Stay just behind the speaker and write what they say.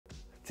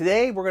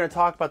Today, we're going to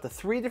talk about the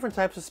 3 different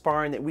types of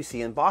sparring that we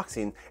see in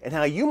boxing and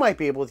how you might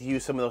be able to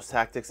use some of those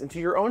tactics into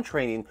your own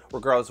training,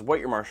 regardless of what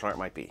your martial art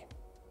might be.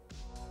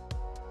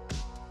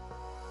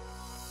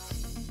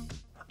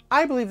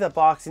 I believe that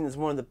boxing is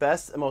one of the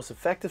best and most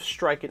effective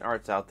striking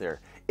arts out there.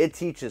 It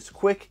teaches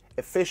quick,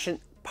 efficient,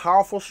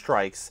 powerful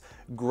strikes,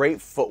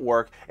 great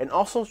footwork, and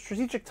also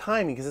strategic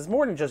timing, because it's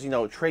more than just,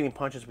 trading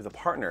punches with a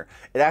partner.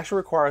 It actually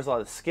requires a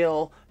lot of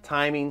skill,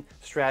 timing,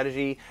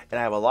 strategy, and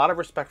I have a lot of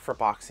respect for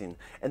boxing.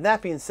 And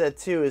that being said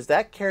too, is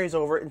that carries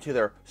over into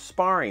their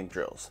sparring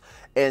drills.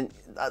 And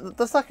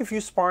let's not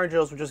confuse sparring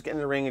drills with just getting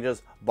in the ring and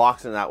just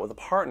boxing it out with a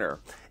partner.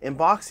 In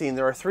boxing,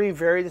 there are 3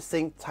 very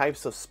distinct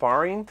types of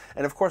sparring.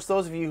 And of course,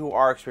 those of you who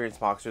are experienced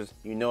boxers,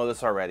 you know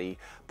this already.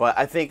 But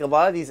I think a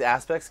lot of these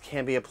aspects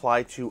can be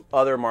applied to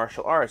other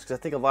martial arts, because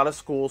I think a lot of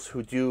schools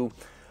who do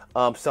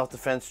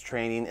self-defense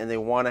training and they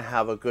want to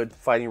have a good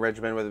fighting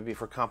regimen, whether it be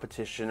for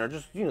competition or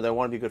just, they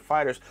want to be good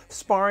fighters,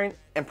 sparring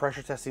and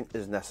pressure testing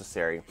is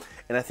necessary.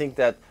 And I think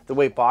that the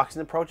way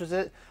boxing approaches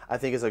it, I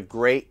think is a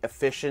great,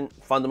 efficient,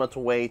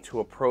 fundamental way to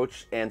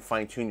approach and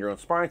fine-tune your own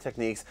sparring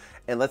techniques.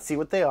 And let's see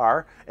what they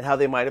are and how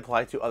they might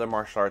apply to other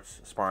martial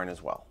arts sparring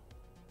as well.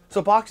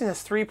 So boxing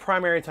has 3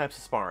 primary types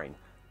of sparring: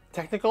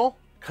 technical,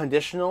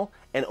 conditional,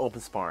 and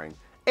open sparring.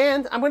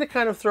 And I'm going to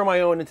kind of throw my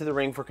own into the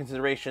ring for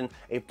consideration,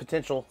 a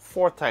potential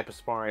 4th type of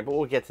sparring, but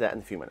we'll get to that in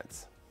a few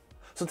minutes.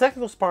 So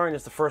technical sparring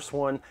is the first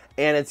one,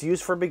 and it's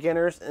used for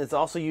beginners, and it's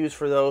also used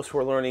for those who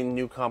are learning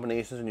new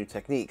combinations and new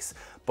techniques.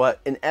 But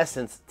in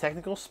essence,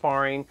 technical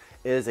sparring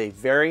is a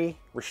very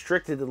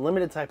restricted and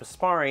limited type of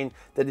sparring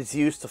that is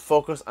used to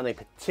focus on a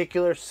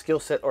particular skill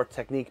set or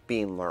technique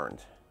being learned.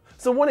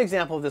 So one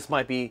example of this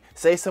might be,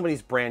 say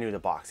somebody's brand new to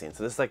boxing.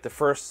 So this is like the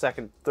first,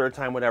 second, third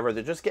time, whatever.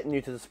 They're just getting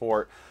new to the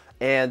sport,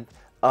 and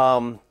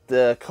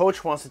the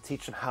coach wants to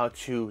teach them how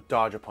to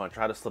dodge a punch, or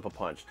how to slip a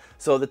punch.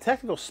 So the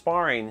technical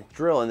sparring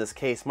drill in this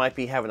case might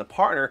be having a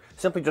partner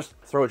simply just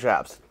throw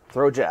jabs.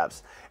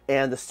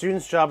 And the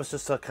student's job is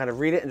just to kind of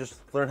read it and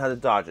just learn how to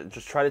dodge it.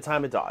 Just try to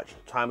time a dodge.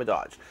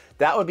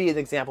 That would be an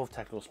example of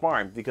technical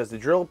sparring, because the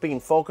drill being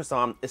focused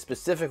on is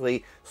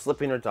specifically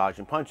slipping or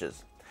dodging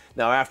punches.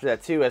 Now after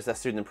that too, as that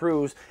student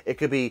improves, it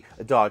could be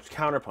a dodge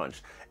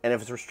counterpunch. And if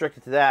it's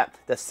restricted to that,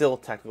 that's still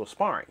technical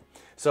sparring.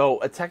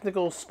 So a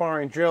technical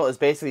sparring drill is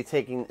basically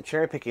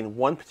cherry picking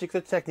one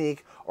particular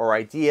technique or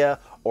idea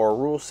or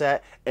rule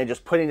set and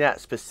just putting that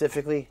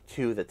specifically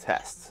to the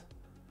test.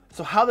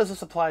 So how does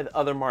this apply to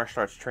other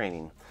martial arts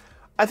training?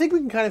 I think we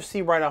can kind of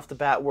see right off the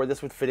bat where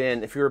this would fit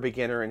in if you're a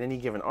beginner in any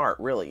given art,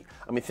 really.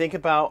 I mean, think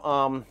about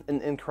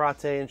in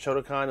karate and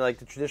Shotokan, like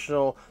the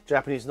traditional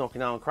Japanese and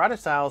Okinawan karate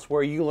styles,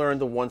 where you learn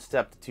the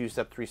 1-step,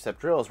 2-step, 3-step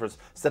drills, where it's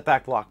step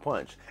back, block,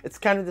 punch. It's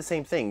kind of the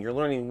same thing. You're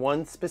learning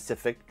one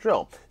specific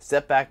drill: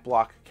 step back,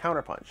 block,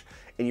 counter punch.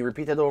 And you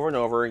repeat that over and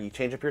over, you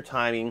change up your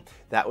timing,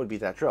 that would be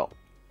that drill.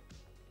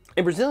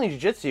 In Brazilian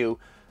Jiu-Jitsu,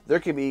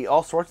 there could be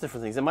all sorts of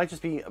different things. It might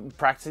just be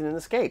practicing an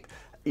escape.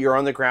 You're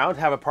on the ground,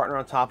 have a partner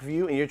on top of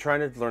you, and you're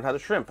trying to learn how to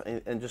shrimp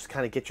and just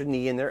kind of get your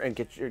knee in there and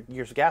get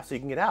your gap so you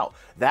can get out.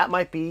 That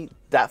might be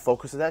that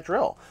focus of that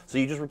drill. So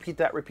you just repeat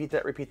that,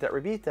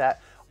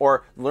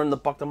 or learn to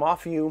buck them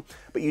off of you.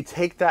 But you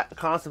take that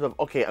concept of,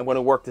 okay, I'm going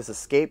to work this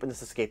escape and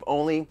this escape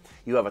only.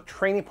 You have a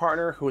training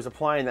partner who is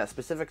applying that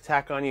specific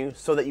attack on you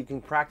so that you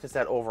can practice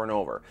that over and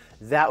over.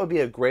 That would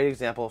be a great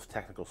example of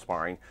technical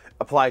sparring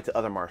applied to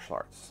other martial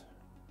arts.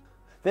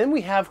 Then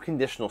we have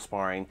conditional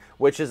sparring,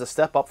 which is a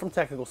step up from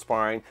technical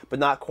sparring, but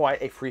not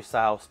quite a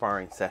freestyle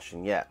sparring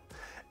session yet.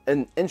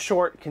 And in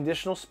short,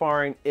 conditional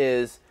sparring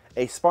is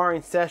a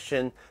sparring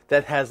session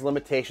that has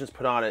limitations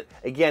put on it.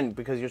 Again,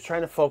 because you're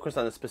trying to focus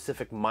on a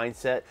specific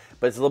mindset,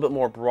 but it's a little bit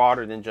more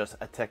broader than just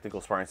a technical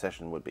sparring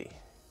session would be.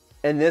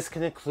 And this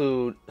can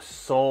include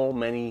so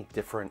many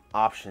different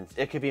options.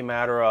 It could be a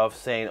matter of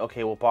saying,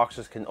 okay, well,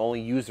 boxers can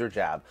only use their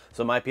jab.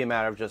 So it might be a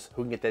matter of just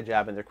who can get that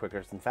jab in there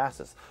quickest and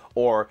fastest.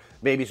 Or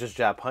maybe it's just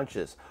jab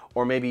punches.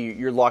 Or maybe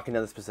you're locking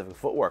down the specific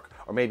footwork.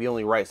 Or maybe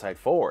only right side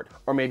forward.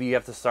 Or maybe you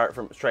have to strike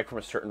from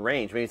a certain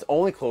range. Maybe it's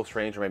only close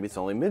range, or maybe it's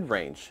only mid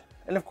range.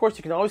 And of course,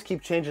 you can always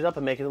keep changing it up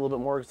and make it a little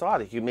bit more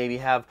exotic. You maybe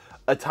have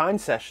a time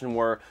session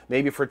where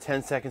maybe for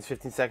 10 seconds,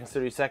 15 seconds,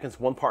 30 seconds,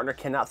 one partner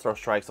cannot throw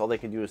strikes. All they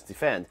can do is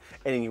defend,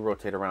 and then you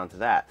rotate around to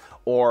that.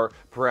 Or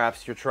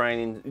perhaps you're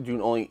doing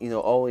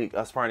only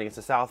sparring against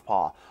a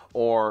southpaw,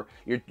 or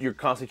you're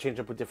constantly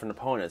changing up with different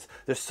opponents.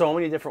 There's so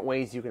many different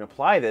ways you can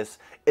apply this.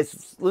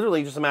 It's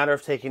literally just a matter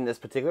of taking this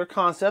particular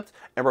concept,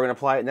 and we're going to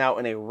apply it now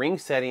in a ring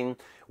setting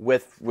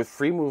with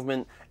free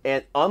movement.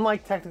 And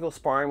unlike technical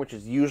sparring, which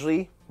is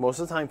usually most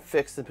of the time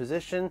fixed in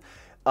position,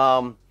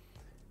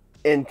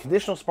 in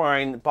conditional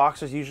sparring,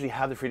 boxers usually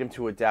have the freedom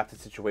to adapt to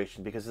the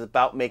situation, because it's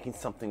about making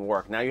something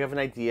work. Now you have an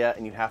idea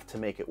and you have to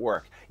make it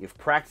work. You've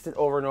practiced it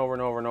over and over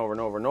and over and over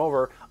and over and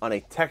over on a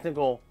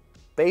technical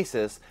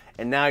basis,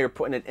 and now you're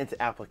putting it into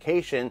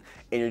application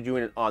and you're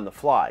doing it on the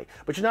fly.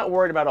 But you're not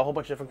worried about a whole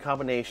bunch of different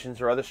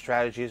combinations or other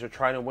strategies or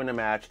trying to win a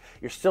match.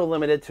 You're still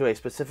limited to a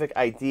specific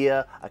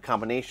idea, a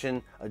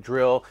combination, a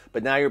drill,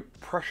 but now you're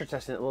pressure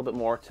testing it a little bit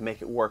more to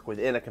make it work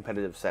within a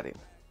competitive setting.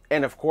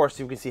 And of course,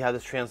 you can see how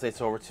this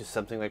translates over to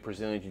something like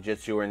Brazilian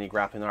Jiu-Jitsu or any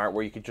grappling art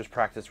where you could just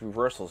practice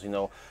reversals, you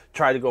know,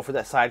 try to go for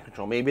that side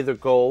control. Maybe the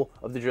goal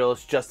of the drill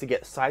is just to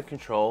get side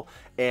control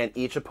and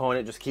each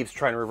opponent just keeps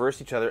trying to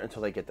reverse each other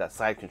until they get that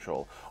side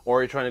control.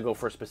 Or you're trying to go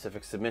for a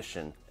specific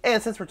submission.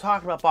 And since we're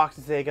talking about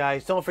boxing today,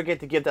 guys, don't forget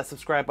to give that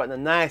subscribe button a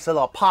nice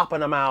little pop in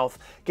the mouth.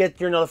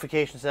 Get your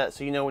notifications set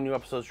so you know when new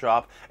episodes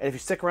drop. And if you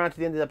stick around to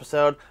the end of the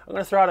episode, I'm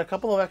going to throw out a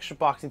couple of extra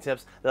boxing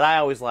tips that I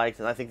always liked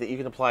and I think that you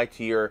can apply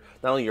to your,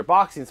 not only your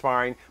boxing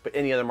sparring, but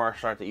any other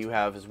martial art that you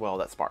have as well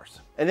that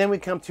spars. And then we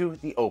come to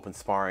the open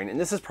sparring, and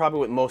this is probably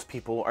what most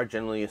people are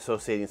generally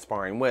associating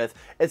sparring with.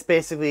 It's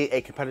basically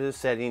a competitive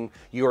setting.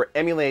 You are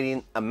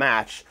emulating a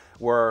match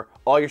where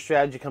all your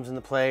strategy comes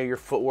into play, your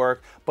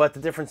footwork, but the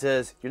difference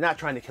is you're not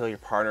trying to kill your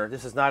partner.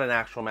 This is not an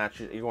actual match.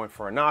 You're going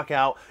for a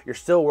knockout. You're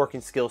still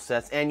working skill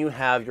sets, and you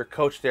have your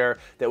coach there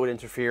that would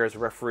interfere as a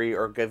referee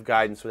or give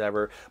guidance,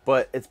 whatever.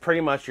 But it's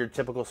pretty much your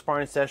typical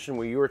sparring session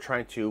where you are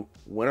trying to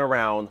win a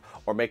round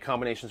or make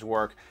combinations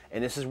work,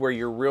 and this is where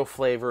your real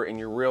flavor and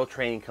your real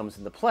training comes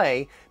into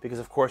play, because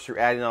of course you're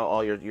adding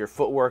all your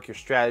footwork, your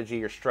strategy,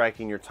 your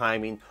striking, your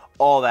timing,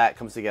 all that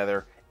comes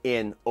together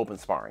in open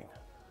sparring.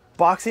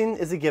 Boxing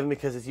is a given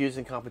because it's used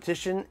in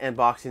competition, and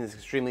boxing is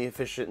extremely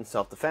efficient in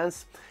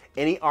self-defense.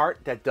 Any art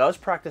that does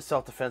practice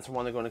self-defense and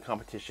want to go into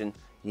competition,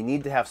 you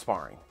need to have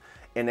sparring.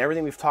 And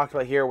everything we've talked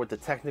about here with the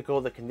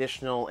technical, the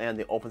conditional, and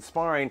the open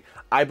sparring,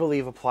 I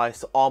believe applies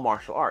to all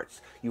martial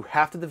arts. You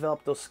have to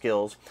develop those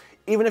skills.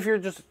 Even if you're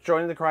just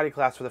joining the karate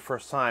class for the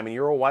first time and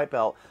you're a white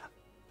belt,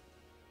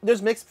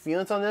 there's mixed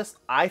feelings on this.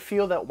 I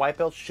feel that white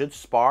belts should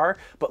spar,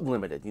 but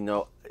limited. You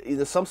know,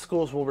 some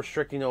schools will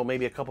restrict, you know,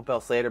 maybe a couple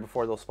belts later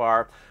before they'll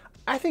spar.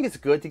 I think it's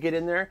good to get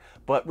in there,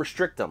 but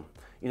restrict them.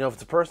 You know, if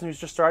it's a person who's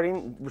just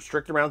starting,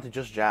 restrict around to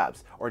just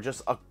jabs or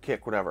just a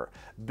kick, whatever.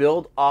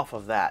 Build off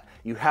of that.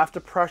 You have to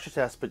pressure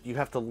test, but you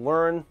have to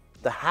learn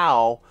the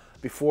how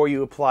before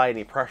you apply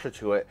any pressure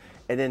to it,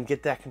 and then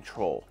get that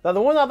control. Now,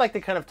 the one I'd like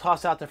to kind of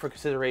toss out there for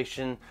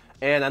consideration,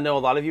 and I know a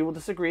lot of you will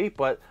disagree,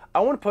 but I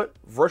want to put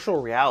virtual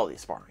reality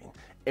sparring.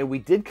 And we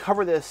did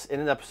cover this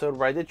in an episode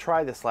where I did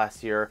try this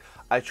last year.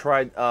 I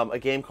tried a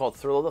game called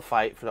Thrill of the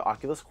Fight for the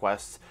Oculus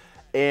Quest,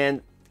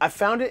 and I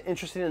found it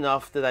interesting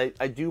enough that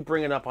I do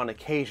bring it up on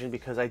occasion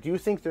because I do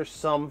think there's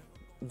some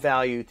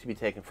value to be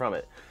taken from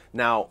it.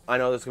 Now, I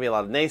know there's going to be a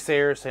lot of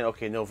naysayers saying,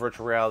 okay, no,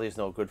 virtual reality is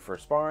no good for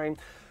sparring.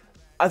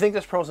 I think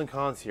there's pros and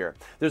cons here.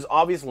 There's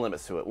obvious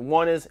limits to it.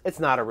 One is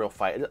it's not a real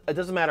fight. It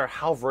doesn't matter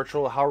how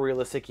virtual, how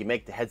realistic you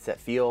make the headset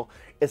feel.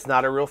 It's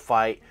not a real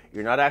fight.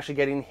 You're not actually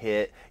getting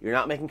hit. You're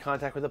not making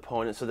contact with the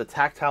opponent, so the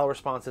tactile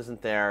response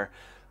isn't there.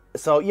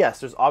 So yes,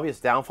 there's obvious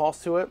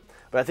downfalls to it,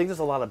 but I think there's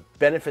a lot of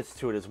benefits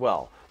to it as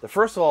well. The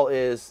first of all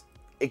is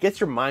it gets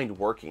your mind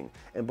working.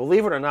 And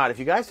believe it or not, if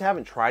you guys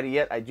haven't tried it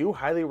yet, I do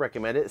highly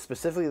recommend it,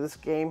 specifically this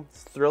game,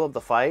 Thrill of the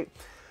Fight.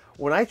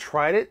 When I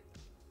tried it,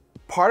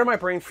 part of my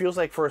brain feels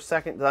like for a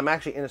second that I'm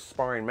actually in a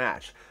sparring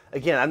match.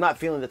 Again, I'm not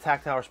feeling the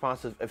tactile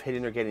response of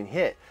hitting or getting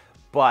hit,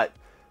 but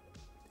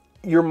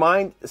your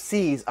mind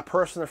sees a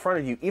person in front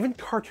of you, even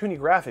cartoony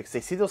graphics,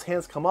 they see those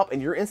hands come up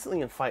and you're instantly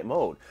in fight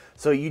mode.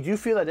 So you do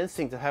feel that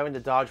instinct of having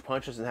to dodge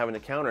punches and having to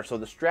counter. So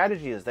the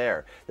strategy is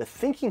there. The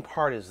thinking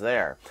part is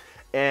there.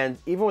 And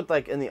even with,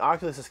 like in the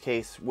Oculus's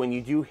case, when you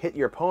do hit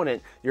your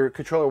opponent, your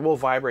controller will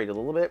vibrate a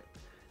little bit.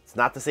 It's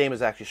not the same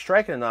as actually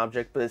striking an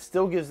object, but it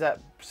still gives that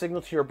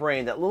signal to your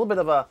brain, that little bit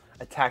of a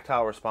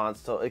tactile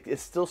response. So it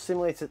still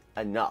simulates it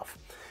enough.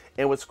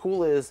 And what's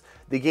cool is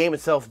the game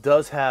itself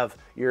does have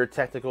your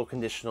technical,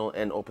 conditional,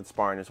 and open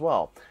sparring as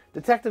well.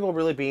 The technical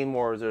really being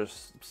more,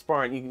 there's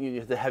sparring, you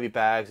have the heavy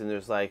bags, and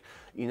there's like,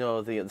 you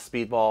know, the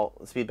speed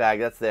bag,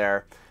 that's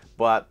there.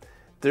 But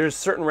there's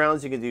certain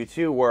rounds you can do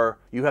too where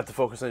you have to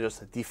focus on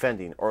just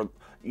defending, or,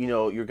 you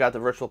know, you've got the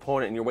virtual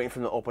opponent and you're waiting for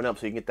them to open up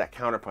so you can get that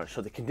counter punch.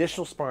 So the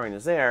conditional sparring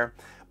is there,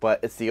 but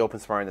it's the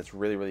open sparring that's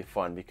really, really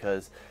fun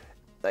because,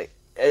 like,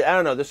 I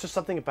don't know, there's just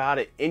something about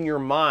it. In your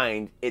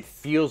mind, it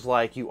feels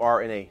like you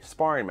are in a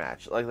sparring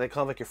match, like kind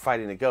of like you're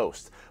fighting a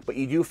ghost. But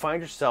you do find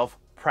yourself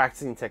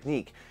practicing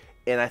technique.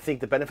 And I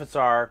think the benefits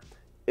are,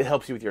 it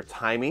helps you with your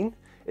timing.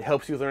 It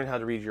helps you learn how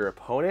to read your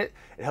opponent.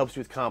 It helps you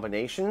with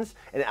combinations.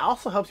 And it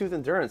also helps you with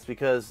endurance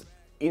because,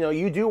 you know,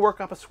 you do work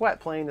up a sweat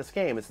playing this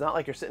game. It's not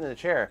like you're sitting in a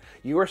chair.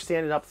 You are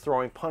standing up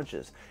throwing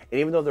punches. And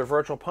even though they're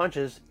virtual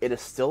punches, it is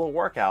still a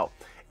workout.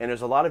 And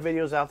there's a lot of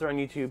videos out there on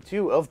YouTube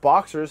too of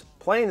boxers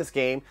playing this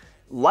game,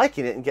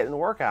 liking it and getting the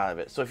work out of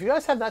it. So if you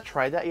guys have not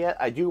tried that yet,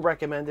 I do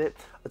recommend it.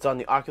 It's on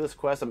the Oculus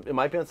Quest. It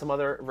might be on some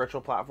other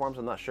virtual platforms,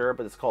 I'm not sure,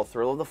 but it's called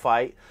Thrill of the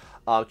Fight.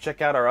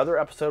 Check out our other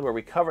episode where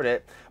we covered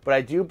it. But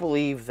I do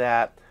believe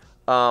that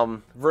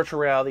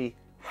virtual reality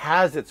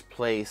has its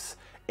place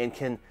and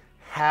can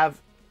have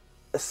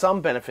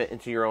some benefit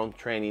into your own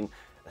training,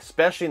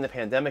 especially in the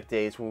pandemic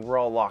days when we're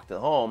all locked at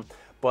home.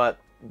 But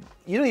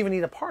you don't even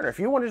need a partner. If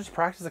you want to just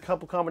practice a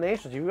couple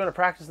combinations, if you want to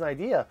practice an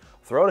idea,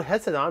 throw the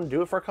headset on,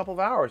 do it for a couple of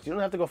hours. You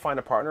don't have to go find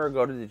a partner or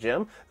go to the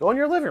gym. Go in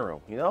your living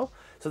room, you know?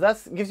 So that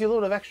gives you a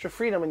little bit of extra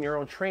freedom in your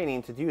own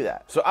training to do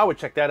that. So I would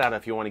check that out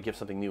if you want to give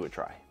something new a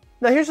try.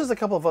 Now here's just a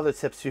couple of other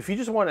tips too. If you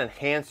just want to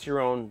enhance your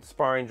own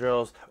sparring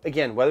drills,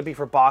 again, whether it be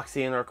for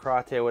boxing or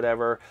karate or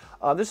whatever,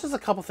 there's just a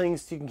couple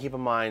things you can keep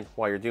in mind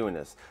while you're doing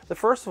this. The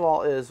first of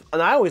all is,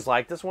 and I always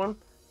like this one,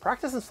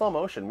 practice in slow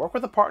motion. Work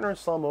with a partner in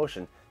slow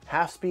motion.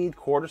 Half speed,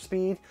 quarter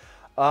speed.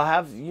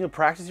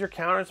 Practice your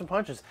counters and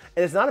punches.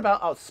 And it's not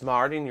about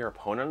outsmarting your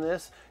opponent on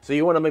this. So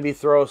you want to maybe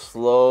throw a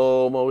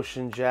slow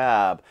motion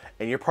jab,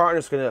 and your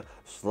partner's going to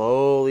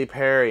slowly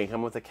parry and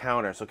come with a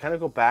counter. So kind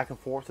of go back and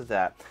forth with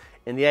that.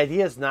 And the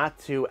idea is not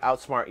to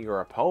outsmart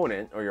your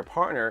opponent or your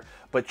partner,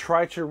 but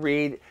try to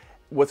read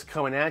what's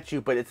coming at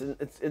you, but it's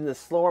in the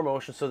slower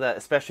motion, so that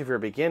especially if you're a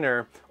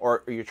beginner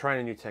or you're trying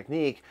a new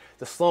technique,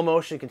 the slow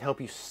motion can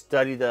help you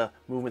study the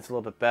movements a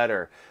little bit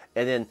better.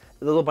 And then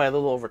little by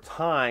little over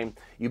time,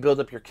 you build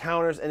up your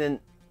counters, and then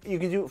you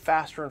can do it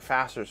faster and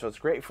faster. So it's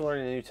great for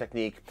learning a new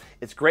technique.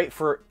 It's great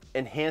for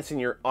enhancing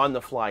your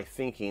on-the-fly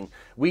thinking.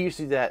 We used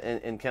to do that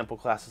in Kempo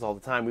classes all the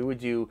time. We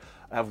would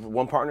have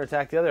one partner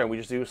attack the other, and we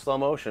just do slow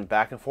motion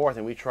back and forth,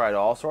 and we tried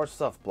all sorts of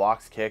stuff: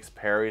 blocks, kicks,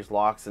 parries,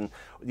 locks, and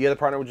the other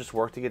partner would just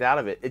work to get out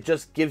of it. It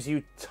just gives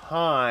you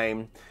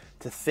time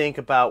to think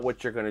about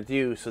what you're going to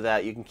do, so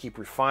that you can keep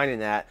refining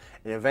that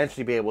and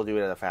eventually be able to do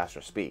it at a faster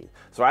speed.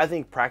 So I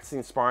think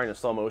practicing sparring in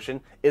slow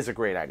motion is a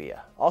great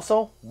idea.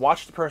 Also,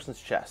 watch the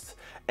person's chest.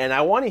 And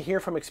I want to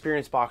hear from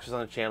experienced boxers on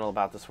the channel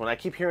about this one. I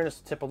keep hearing this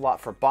tip a lot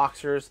for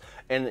boxers,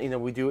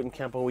 and we do it in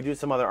Kempo, we do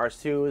some other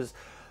arts too. Is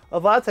a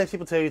lot of times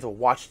people tell you to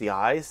watch the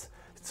eyes,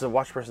 to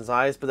watch the person's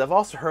eyes, but I've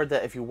also heard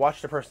that if you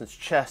watch the person's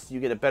chest, you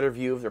get a better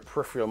view of their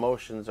peripheral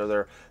motions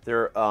or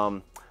their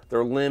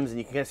limbs, and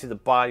you can kind of see the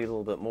body a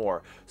little bit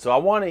more. So I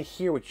want to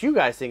hear what you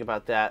guys think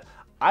about that.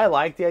 I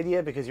like the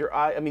idea because your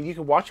eye, you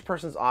can watch a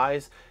person's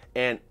eyes,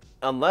 and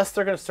unless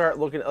they're going to start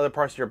looking at other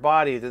parts of your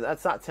body, then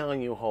that's not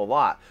telling you a whole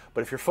lot.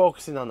 But if you're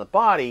focusing on the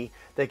body,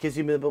 that gives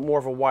you a bit more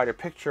of a wider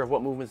picture of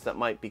what movements that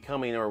might be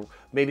coming, or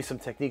maybe some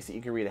techniques that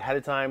you can read ahead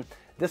of time.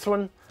 This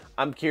one,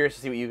 I'm curious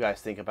to see what you guys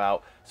think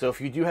about. So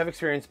if you do have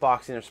experience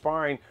boxing or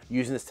sparring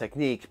using this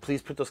technique,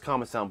 please put those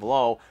comments down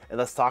below and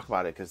let's talk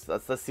about it, because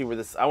let's see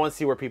where I want to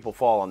see where people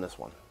fall on this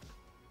one.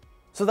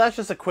 So that's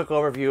just a quick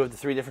overview of the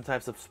 3 different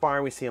types of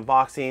sparring we see in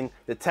boxing: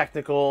 the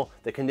technical,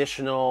 the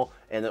conditional,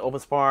 and the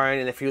open sparring.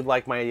 And if you'd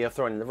like my idea of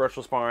throwing in the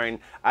virtual sparring,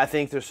 I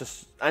think it's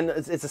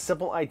a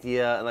simple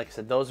idea. And like I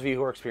said, those of you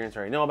who are experienced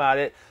already know about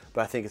it,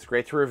 but I think it's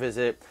great to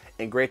revisit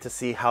and great to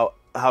see how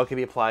it can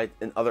be applied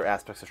in other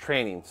aspects of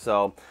training.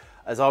 So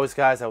as always,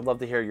 guys, I would love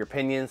to hear your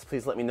opinions.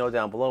 Please let me know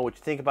down below what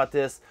you think about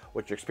this,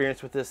 what your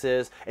experience with this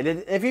is. And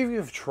if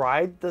you've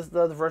tried the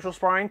virtual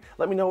sparring,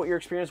 let me know what your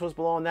experience was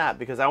below on that,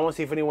 because I want to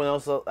see if anyone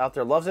else out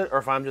there loves it, or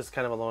if I'm just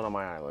kind of alone on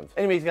my island.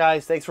 Anyways,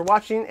 guys, thanks for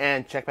watching,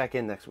 and check back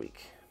in next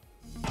week.